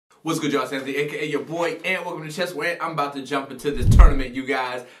What's good, y'all? Anthony, aka your boy, and welcome to Chess Where I'm about to jump into this tournament, you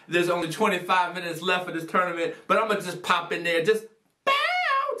guys. There's only 25 minutes left for this tournament, but I'm gonna just pop in there, just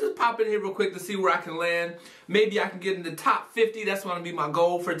pop in here real quick to see where I can land. Maybe I can get in the top 50. That's gonna be my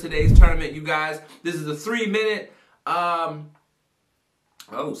goal for today's tournament, you guys. This is a 3-minute. Oh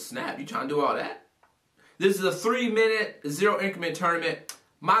snap! You trying to do all that? This is a 3-minute, 0 increment tournament.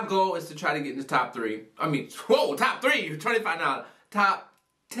 My goal is to try to get in the top 3. I mean, whoa, top 3, 25 now. Top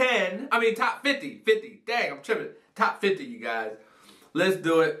 10, I mean top 50, dang, I'm tripping. Top 50, you guys. Let's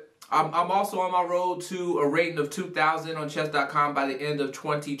do it. I'm also on my road to a rating of 2,000 on chess.com by the end of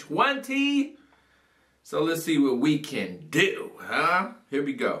 2020. So let's see what we can do, huh? Here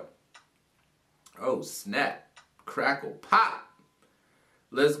we go. Oh, snap. Crackle, pop.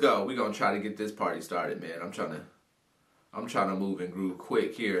 Let's go. We're going to try to get this party started, man. I'm trying to move and groove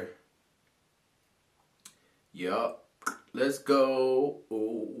quick here. Yup. Let's go.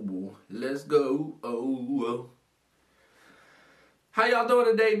 Oh, let's go. Oh. How y'all doing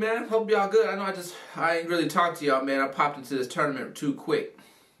today, man? Hope y'all good. I know I ain't really talked to y'all, man. I popped into this tournament too quick.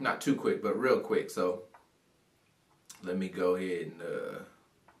 Not too quick, but real quick. So let me go ahead and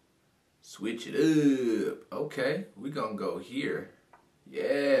switch it up. Okay, we gonna go here.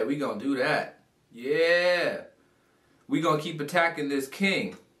 Yeah, we gonna do that. Yeah. We gonna keep attacking this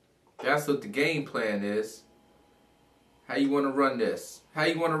king. That's what the game plan is. How you want to run this? How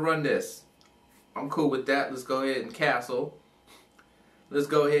you want to run this? I'm cool with that. Let's go ahead and castle. Let's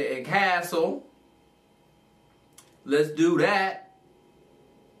go ahead and castle. Let's do that.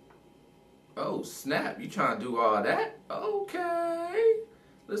 Oh, snap. You trying to do all that? Okay.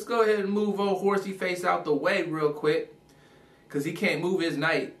 Let's go ahead and move old horsey face out the way real quick. Because he can't move his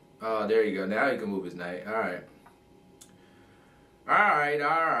knight. Oh, there you go. Now he can move his knight. All right.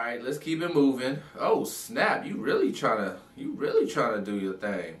 Alright, let's keep it moving. Oh snap, you really trying to do your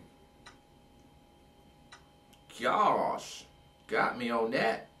thing. Gosh. Got me on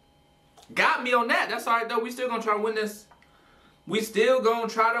that. That's alright though. We still gonna try to win this.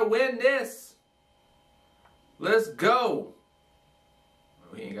 Let's go.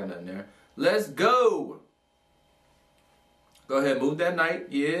 Oh, he ain't got nothing there. Let's go. Go ahead, move that knight.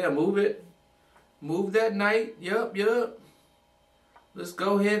 Yeah, move it. Move that knight. Yup. Let's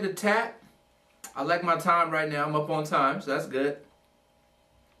go ahead and attack. I like my time right now. I'm up on time, so that's good.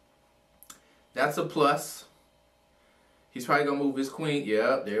 That's a plus. He's probably going to move his queen.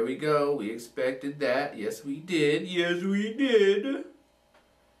 Yep, there we go. We expected that. Yes, we did. Yes, we did.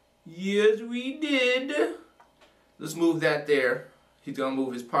 Yes, we did. Let's move that there. He's going to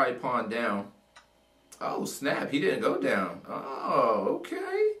move his party pawn down. Oh, snap. He didn't go down. Oh,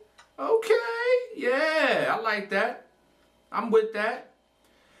 okay. Okay. Yeah, I like that. I'm with that.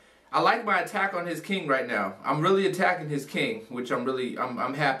 I like my attack on his king right now. I'm really attacking his king, which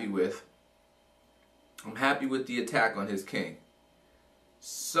I'm happy with. I'm happy with the attack on his king.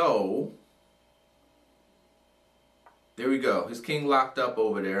 So, there we go. His king locked up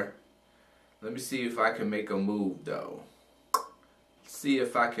over there. Let me see if I can make a move, though. Let's see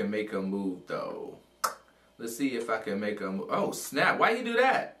if I can make a move. Oh, snap. Why you do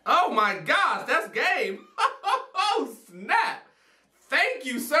that? Oh, my gosh. That's game. Oh, snap. Thank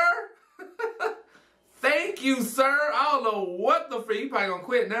you, sir. Thank you, sir. I don't know what the freak. You probably going to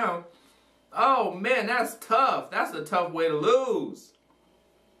quit now. Oh, man, that's tough. That's a tough way to lose.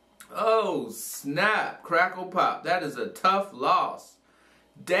 Oh, snap. Crackle pop. That is a tough loss.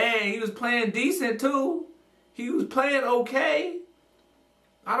 Dang, he was playing decent, too. He was playing okay.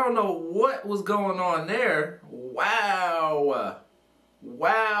 I don't know what was going on there. Wow.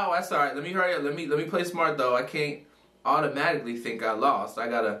 Wow, that's all right. Let me hurry up. Let me play smart, though. I can't automatically think I lost. I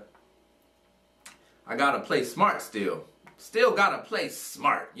gotta play smart still. Still gotta play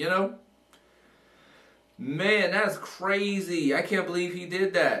smart, you know? Man, that's crazy. I can't believe he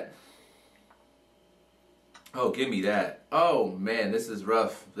did that. Oh, give me that. Oh, man, this is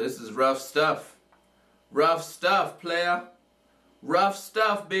rough. This is rough stuff. Rough stuff, player. Rough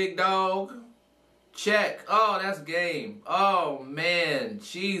stuff, big dog. Check. Oh, that's game. Oh, man.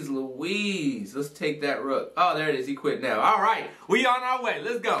 Jeez Louise. Let's take that rook. Oh, there it is. He quit now. All right. We on our way.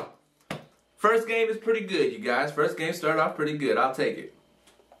 Let's go. First game is pretty good, you guys. First game started off pretty good. I'll take it.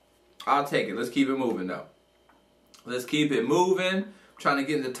 I'll take it. Let's keep it moving, though. Let's keep it moving. I'm trying to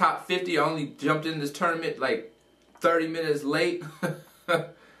get in the top 50. I only jumped in this tournament like 30 minutes late.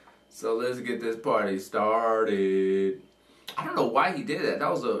 So let's get this party started. I don't know why he did that.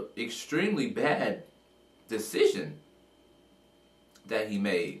 That was an extremely bad decision that he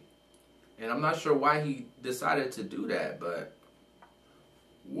made. And I'm not sure why he decided to do that, but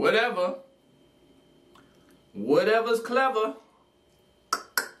whatever. Whatever's clever.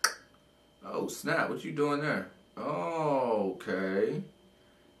 Oh, snap. What you doing there? Oh, okay.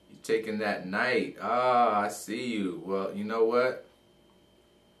 You taking that knight. Ah, I see you. Well, you know what?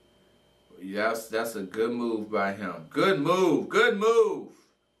 Yes, that's a good move by him. Good move. Good move.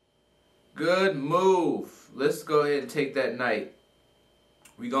 Good move. Let's go ahead and take that knight.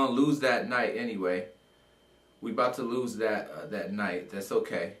 We're going to lose that knight anyway. We about to lose that knight. That's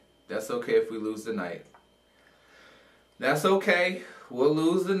okay. That's okay if we lose the knight. That's okay. We'll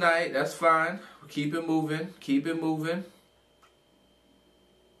lose the knight. That's fine. Keep it moving. Keep it moving.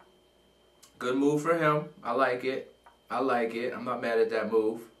 Good move for him. I like it. I like it. I'm not mad at that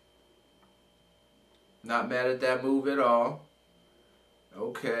move. Not mad at that move at all.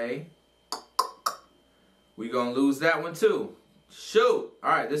 Okay. We gonna lose that one too. Shoot.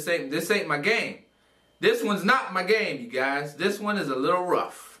 Alright, this ain't my game. This one's not my game, you guys. This one is a little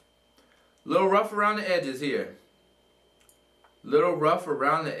rough. A little rough around the edges here. Little rough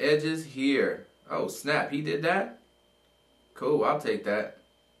around the edges here. Oh, snap. He did that? Cool. I'll take that.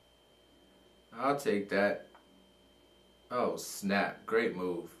 I'll take that. Oh, snap. Great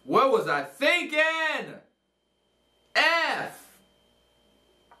move. What was I thinking? F.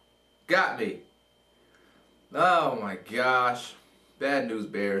 Got me. Oh, my gosh. Bad news,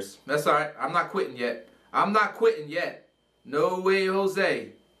 Bears. That's all right. I'm not quitting yet. I'm not quitting yet. No way, Jose.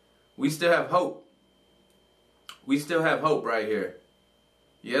 We still have hope. We still have hope right here.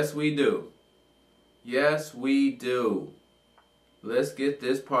 Yes, we do. Yes, we do. Let's get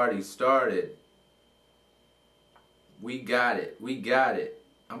this party started. We got it. We got it.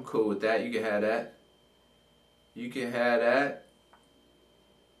 I'm cool with that. You can have that. You can have that.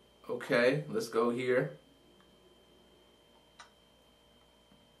 Okay, let's go here.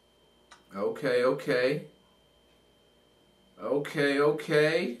 Okay, okay. Okay,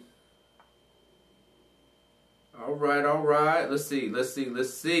 okay. All right, all right. Let's see, let's see,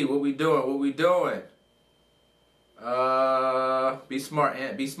 let's see. What we doing? What we doing? Be smart,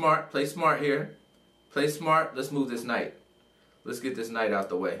 Ant. Be smart. Play smart here. Play smart. Let's move this knight. Let's get this knight out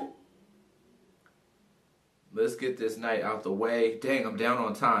the way. Let's get this knight out the way. Dang, I'm down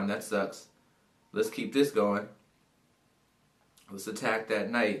on time. That sucks. Let's keep this going. Let's attack that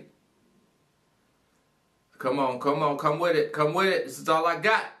knight. Come on, come on, come with it. Come with it. This is all I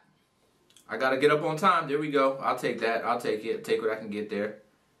got. I got to get up on time. There we go. I'll take that. I'll take it. Take what I can get there.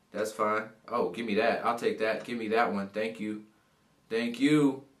 That's fine. Oh, give me that. I'll take that. Give me that one. Thank you. Thank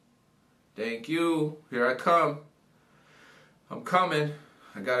you. Thank you. Here I come. I'm coming.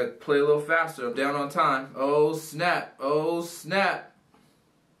 I got to play a little faster. I'm down on time. Oh, snap. Oh, snap.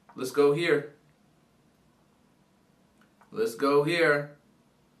 Let's go here. Let's go here.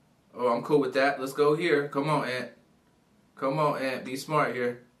 Oh, I'm cool with that. Let's go here. Come on, Ant. Come on, Ant. Be smart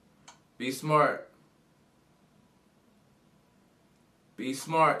here. Be smart. Be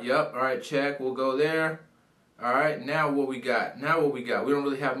smart. Yep. All right, check. We'll go there. All right, now what we got? Now what we got? We don't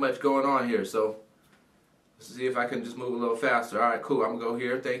really have much going on here, so let's see if I can just move a little faster. All right, cool. I'm going to go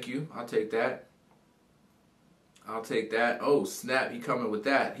here. Thank you. I'll take that. I'll take that. Oh, snap. He coming with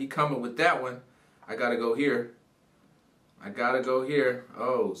that. He coming with that one. I got to go here. I got to go here.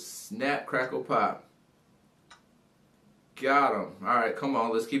 Oh, snap, crackle, pop. Got him. All right, come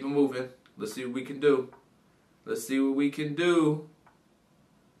on. Let's keep it moving. Let's see what we can do. Let's see what we can do.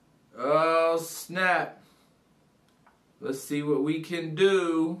 Oh, snap. Let's see what we can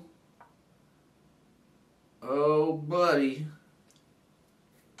do. Oh, buddy.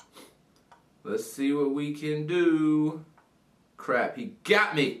 Let's see what we can do. Crap, he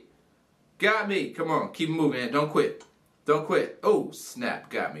got me. Got me. Come on, keep moving, man. Don't quit. Don't quit. Oh, snap,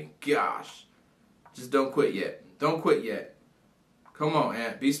 got me. Gosh. Just don't quit yet. Don't quit yet. Come on,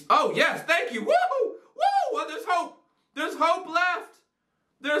 Ant. Oh, yes, thank you. Woo! Woo! Well, there's hope. There's hope left.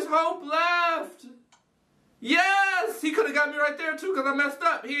 There's hope left. Yes! He could have got me right there, too, because I messed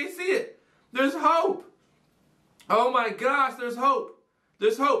up. He ain't see it. There's hope. Oh, my gosh, there's hope.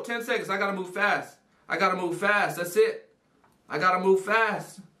 There's hope. 10 seconds. I got to move fast. I got to move fast. That's it. I got to move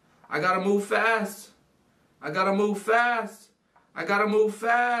fast. I got to move fast. I got to move fast. I got to move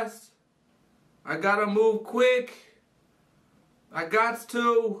fast. I got to move quick. I got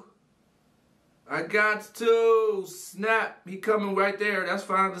to. I got to. Snap. He coming right there. That's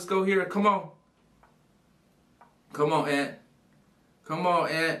fine. Let's go here. Come on. Come on, Ant. Come on,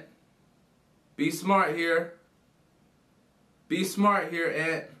 Ant. Be smart here. Be smart here,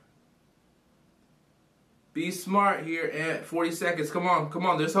 Ant. Be smart here, Ant. 40 seconds. Come on. Come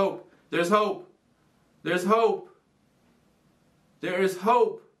on. There's hope. There's hope. There's hope. There is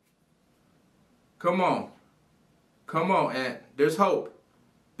hope. Come on. Come on, Ant. There's hope.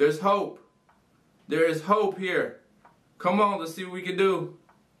 There's hope. There is hope here. Come on. Let's see what we can do.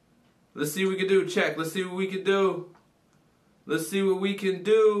 Let's see what we can do. Check. Let's see what we can do. Let's see what we can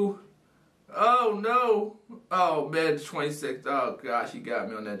do. Oh, no. Oh, man, 26. Oh, gosh, he got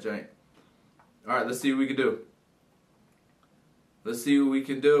me on that joint. All right, let's see what we can do. Let's see what we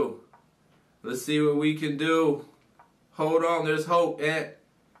can do. Let's see what we can do. Hold on. There's hope, Ant.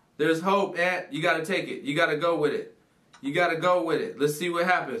 There's hope, Ant. You got to take it. You got to go with it. You got to go with it. Let's see what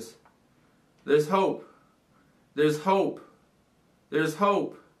happens. There's hope. There's hope. There's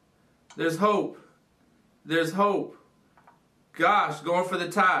hope. There's hope. There's hope. Gosh, going for the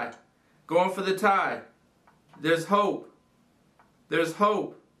tie. Going for the tie. There's hope. There's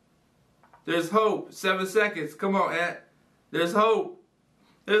hope. There's hope. 7 seconds. Come on, Ant. There's hope.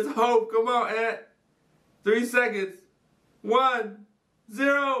 There's hope. Come on, Ant. 3 seconds. 1,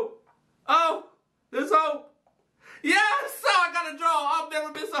 0. Oh, there's hope. Yes! So I got a draw. I've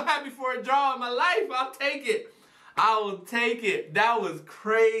never been so happy for a draw in my life. I'll take it. I will take it. That was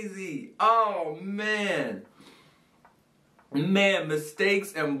crazy. Oh, man. Man,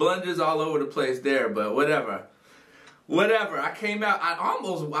 mistakes and blunders all over the place there, but whatever. Whatever. I came out. I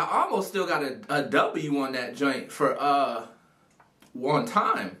almost still got a W on that joint for on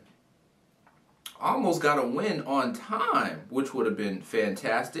time. Almost got a win on time, which would have been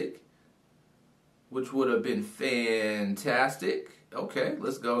fantastic. Which would have been fantastic. Okay,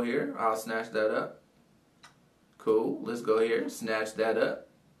 let's go here. I'll snatch that up. Cool. Let's go here. Snatch that up.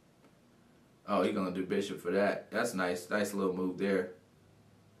 Oh, he's gonna do bishop for that. That's nice. Nice little move there.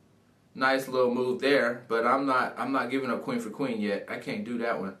 Nice little move there. But I'm not giving up queen for queen yet. I can't do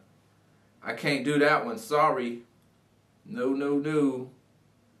that one. I can't do that one. Sorry. No, no, no.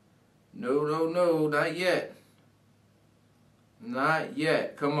 No, no, no. Not yet. Not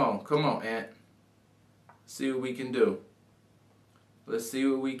yet. Come on. Come on, Ant. See what we can do. Let's see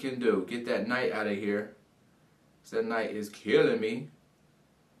what we can do. Get that knight out of here. That knight is killing me.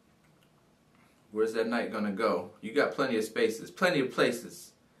 Where's that knight gonna go? You got plenty of spaces, plenty of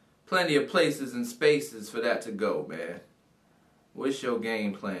places. Plenty of places and spaces for that to go, man. What's your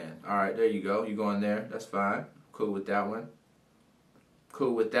game plan? Alright, there you go. You going there. That's fine. Cool with that one.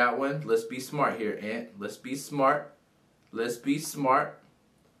 Cool with that one. Let's be smart here, Ant. Let's be smart. Let's be smart.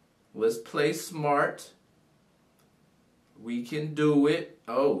 Let's play smart. We can do it.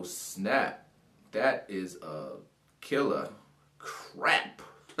 Oh, snap. That is a killer. Crap.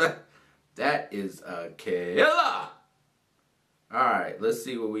 That is a killer. Alright, let's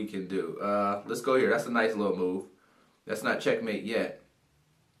see what we can do. Let's go here. That's a nice little move. That's not checkmate yet.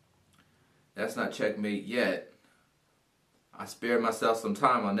 That's not checkmate yet. I spared myself some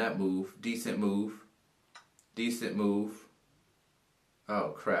time on that move. Decent move. Decent move.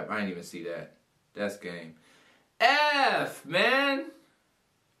 Oh, crap. I didn't even see that. That's game. F, man.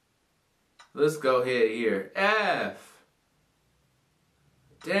 Let's go ahead here. F.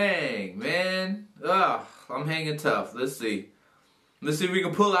 Dang, man. Ugh, I'm hanging tough. Let's see. Let's see if we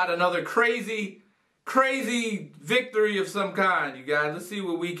can pull out another crazy, crazy victory of some kind, you guys. Let's see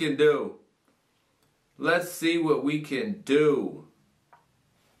what we can do. Let's see what we can do.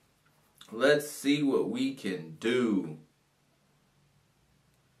 Let's see what we can do.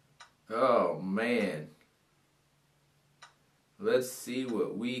 Oh, man. Let's see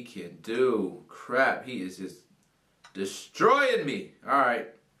what we can do. Crap, he is just destroying me. Alright.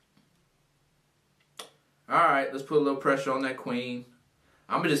 Alright, let's put a little pressure on that queen.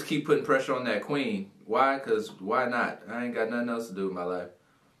 I'm going to just keep putting pressure on that queen. Why? Because why not? I ain't got nothing else to do with my life.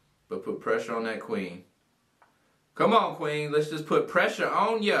 But put pressure on that queen. Come on, queen. Let's just put pressure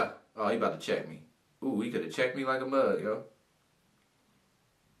on ya. Oh, he about to check me. Ooh, he could have checked me like a mug, yo.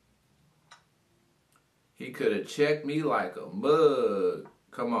 He could have checked me like a mug.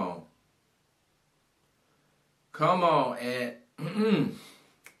 Come on. Come on, Ant.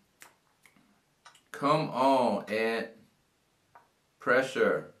 Come on, Ant.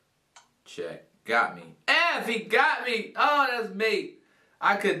 Pressure. Check. Got me. F, he got me. Oh, that's mate.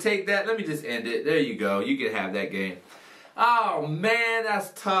 I could take that. Let me just end it. There you go. You can have that game. Oh, man,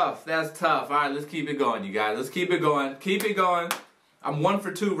 that's tough. That's tough. All right, let's keep it going, you guys. Let's keep it going. Keep it going. I'm 1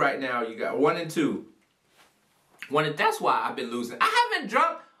 for 2 right now. You got 1 and 2. That's why I've been losing. I haven't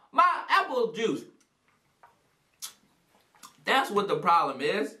drunk my apple juice. That's what the problem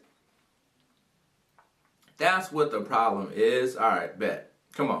is. That's what the problem is. All right, bet.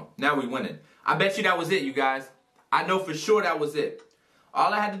 Come on. Now we winning. I bet you that was it, you guys. I know for sure that was it.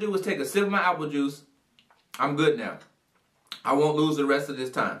 All I had to do was take a sip of my apple juice. I'm good now. I won't lose the rest of this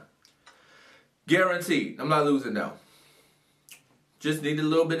time. Guaranteed. I'm not losing now. Just need a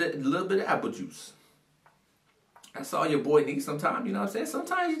little bit of apple juice. That's all your boy needs sometimes, you know what I'm saying?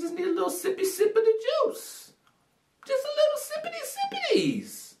 Sometimes you just need a little sippy sip of the juice. Just a little sippity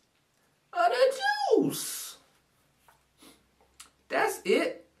sippities. of the juice. That's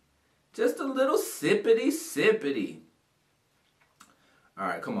it. Just a little sippity sippity. All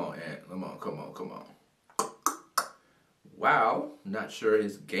right, come on, Ant. Come on. Wow, not sure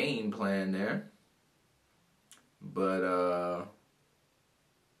his game plan there. But,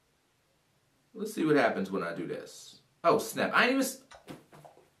 let's see what happens when I do this. Oh, snap. I ain't even...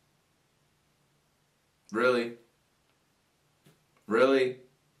 Really?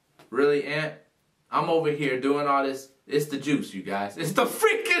 Really, Ant? I'm over here doing all this. It's the juice, you guys. It's the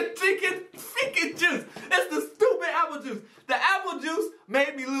freaking juice. It's the stupid apple juice. The apple juice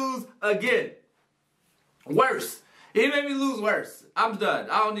made me lose again. Worse. It made me lose worse. I'm done.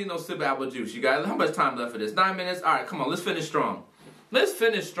 I don't need no sip of apple juice, you guys. How much time left for this? 9 minutes? All right, come on. Let's finish strong.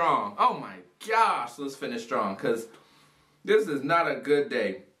 Oh, my gosh. Let's finish strong, because this is not a good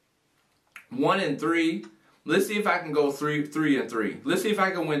day. 1-3. Let's see if I can go 3-3. Let's see if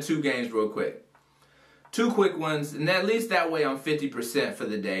I can win 2 games real quick. 2 quick ones, and at least that way I'm 50% for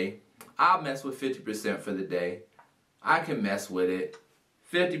the day. I'll mess with 50% for the day. I can mess with it.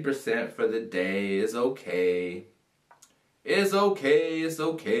 50% for the day is okay. It's okay.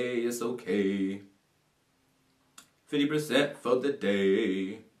 50% for the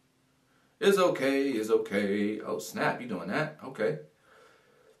day. It's okay. Oh, snap, you doing that? Okay.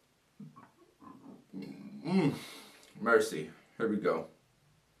 Mercy. Here we go.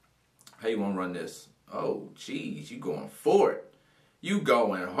 How you want to run this? Oh, geez, you going for it. You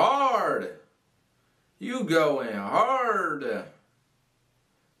going hard.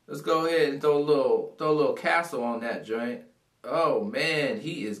 Let's go ahead and throw a little castle on that joint. Oh, man,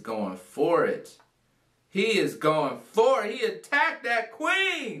 he is going for it. He attacked that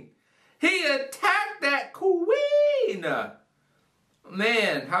queen.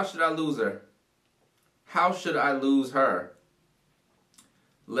 Man, how should I lose her?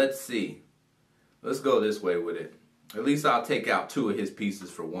 Let's see. Let's go this way with it. At least I'll take out 2 of his pieces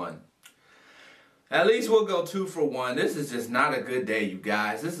for 1. At least we'll go 2 for 1. This is just not a good day, you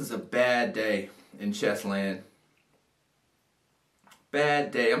guys. This is a bad day in chess land.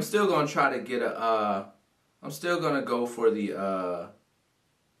 Bad day. I'm still going to try to get I'm still going to go for the, oh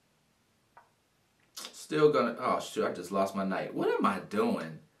shoot, I just lost my knight. What am I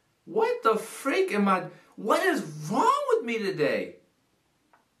doing? What the freak am I, what is wrong with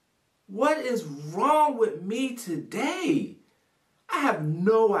me today? I have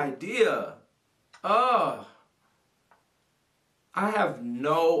no idea. I have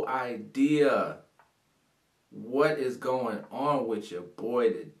no idea what is going on with your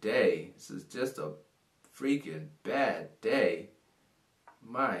boy today. This is just a freaking bad day.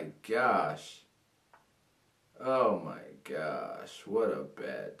 My gosh. Oh my gosh, what a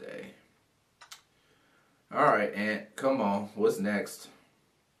bad day. All right, Ant, come on. What's next?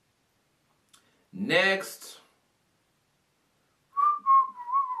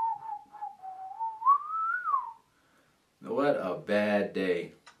 What a bad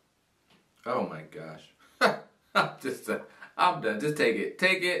day. Oh my gosh. I'm done. Just take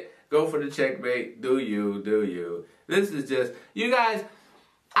it. Go for the checkmate. Do you. This is just, you guys,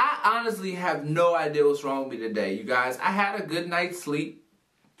 I honestly have no idea what's wrong with me today. You guys, I had a good night's sleep.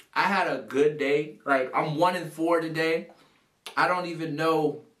 I had a good day. Like, I'm 1-4 today. I don't even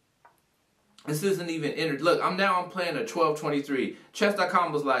know. This isn't even entered. Look, I'm playing a 12-23.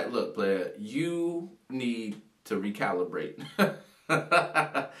 Chess.com was like, look, player, you need to recalibrate.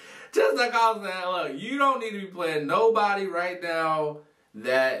 Chess.com said, look, you don't need to be playing nobody right now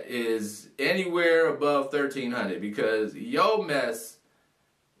that is anywhere above 1300 because your mess,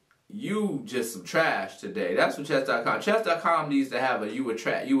 you just some trash today. That's what Chess.com. Chess.com needs to have a you a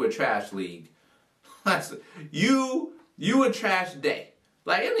trash league. you a trash day.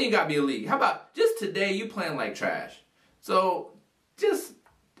 Like, it ain't gotta be a league. How about just today you playing like trash? So this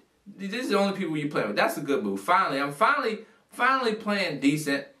is the only people you playing with. That's a good move. I'm finally playing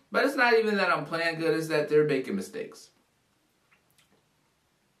decent. But it's not even that I'm playing good, it's that they're making mistakes.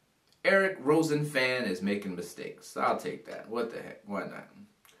 Eric Rosenfan is making mistakes. I'll take that. What the heck? Why not?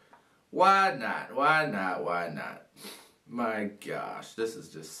 My gosh, this is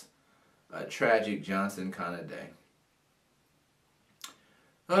just a tragic Johnson kind of day.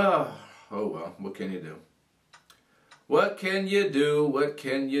 Oh well, what can you do? What can you do?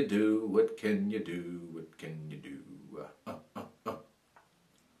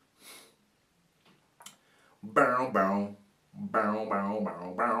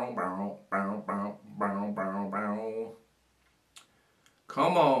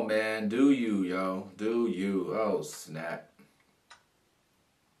 Come on, man. Do you, yo. Do you. Oh, snap.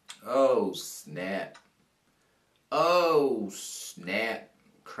 Oh, snap.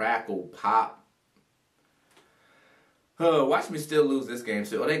 Crackle pop. Watch me still lose this game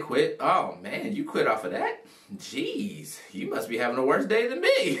too. Oh, they quit? Oh, man, you quit off of that? Jeez, you must be having a worse day than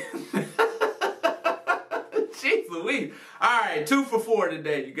me. Jeez Louise. All right, 2 for 4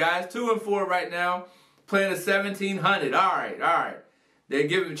 today, you guys. 2 and 4 right now. Playing a 1700. All right. They're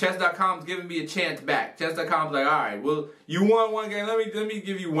giving chess.com's giving me a chance back. Chess.com's like, all right, well, you won one game. Let me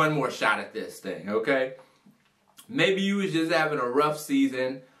give you one more shot at this thing, okay? Maybe you was just having a rough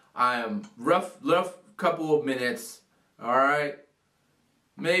season. I am rough couple of minutes. All right,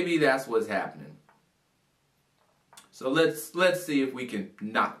 maybe that's what's happening. So let's see if we can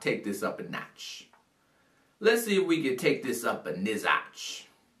take this up a notch. Let's see if we can take this up a nizach.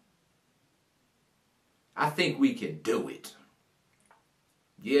 I think we can do it.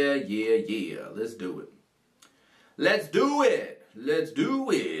 Yeah. Let's do it. Let's do it. Let's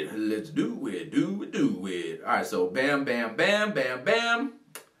do it. Let's do it. Do it. All right, so bam. I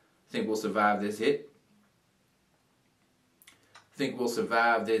think we'll survive this hit. Let's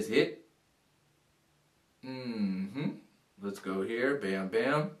go here. Bam.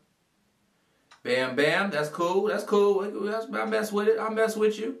 That's cool. I mess with it. I mess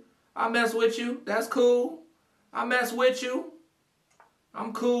with you. That's cool. I mess with you.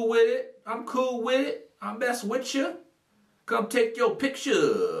 I'm cool with it. I mess with you. Come take your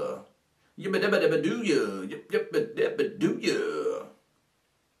picture. Yibba-dabba-dabba-do ya. Yibba-dabba-do ya.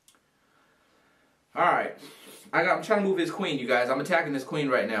 Alright. I'm trying to move his queen, you guys. I'm attacking this queen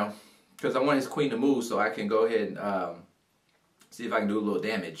right now. Because I want his queen to move so I can go ahead and see if I can do a little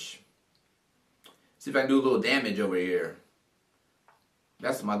damage. Over here.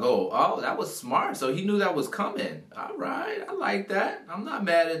 That's my goal. Oh, that was smart. So he knew that was coming. Alright, I like that. I'm not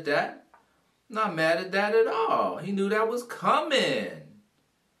mad at that. Not mad at that at all. He knew that was coming.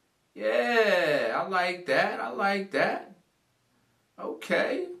 Yeah, I like that.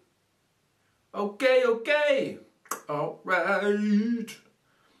 Okay.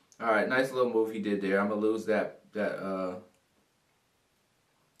 Alright, nice little move he did there. I'm gonna lose that pawn.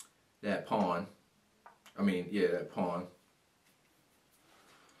 That pawn.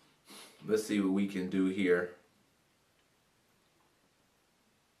 Let's see what we can do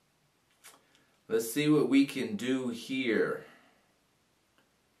here.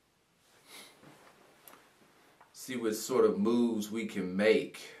 See what sort of moves we can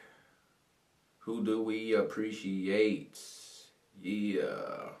make. Who do we appreciate?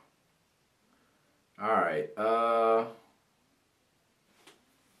 Yeah. Alright,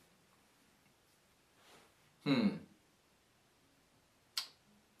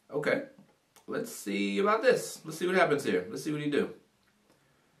 Okay. Let's see about this. Let's see what happens here. Let's see what he do.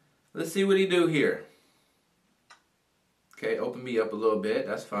 Here. Okay, open me up a little bit.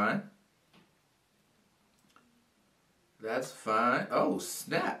 That's fine. Oh,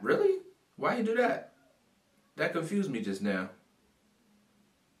 snap. Really? Why you do that? That confused me just now.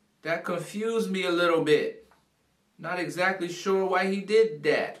 That confused me a little bit. Not exactly sure why he did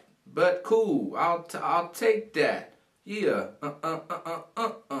that. But cool. I'll take that. Yeah.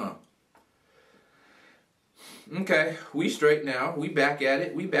 Okay, we straight now. We back at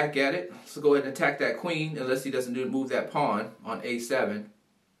it. Let's go ahead and attack that queen unless he doesn't move that pawn on a7.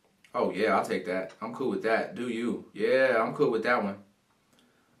 Oh yeah, I'll take that. I'm cool with that. Do you? Yeah, I'm cool with that one.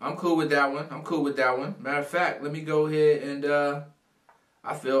 Matter of fact, let me go ahead and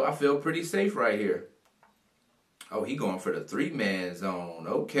I feel pretty safe right here. Oh, he going for the 3-man zone.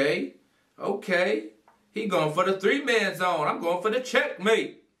 Okay. He going for the 3-man zone. I'm going for the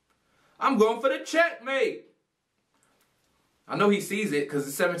checkmate. I know he sees it because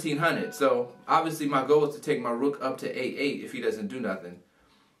it's 1700. So obviously my goal is to take my rook up to a8 if he doesn't do nothing.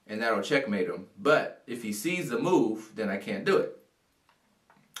 And that'll checkmate him. But if he sees the move, then I can't do it.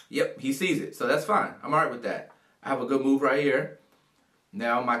 Yep, he sees it. So that's fine. I'm alright with that. I have a good move right here.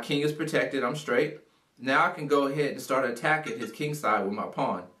 Now my king is protected. I'm straight. Now I can go ahead and start attacking his king side with my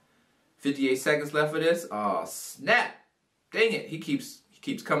pawn. 58 seconds left for this. Oh, snap. Dang it. He keeps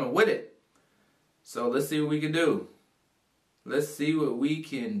coming with it. So let's see what we can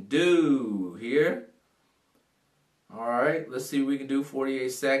do. Here. Alright, let's see what we can do.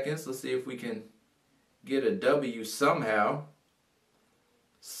 48 seconds. Let's see if we can get a W somehow.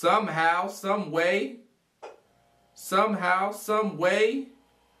 Some way.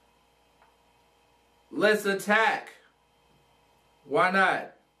 Let's attack. Why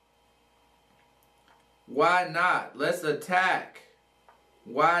not? Let's attack.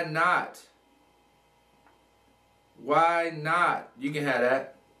 Why not? You can have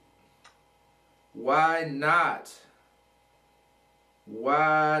that. Why not?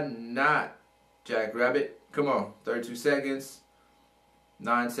 Jackrabbit. Come on. 32 seconds.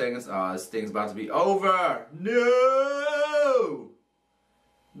 9 seconds. Oh, this thing's about to be over. No!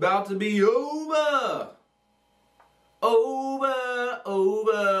 About to be over.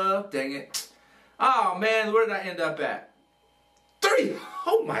 Over. Dang it. Oh, man, where did I end up at?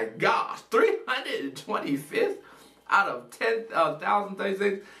 Oh, my gosh. 325th out of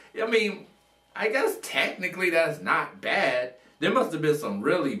 10,036. I mean, I guess technically that's not bad. There must have been some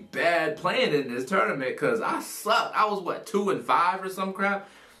really bad playing in this tournament because I sucked. I was, what, 2-5 or some crap?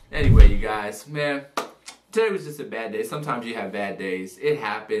 Anyway, you guys, man, today was just a bad day. Sometimes you have bad days. It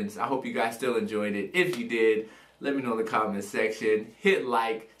happens. I hope you guys still enjoyed it. If you did, let me know in the comment section. Hit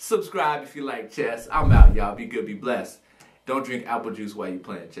like, subscribe if you like chess. I'm out, y'all. Be good, be blessed. Don't drink apple juice while you're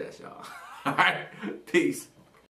playing chess, y'all. All right, peace.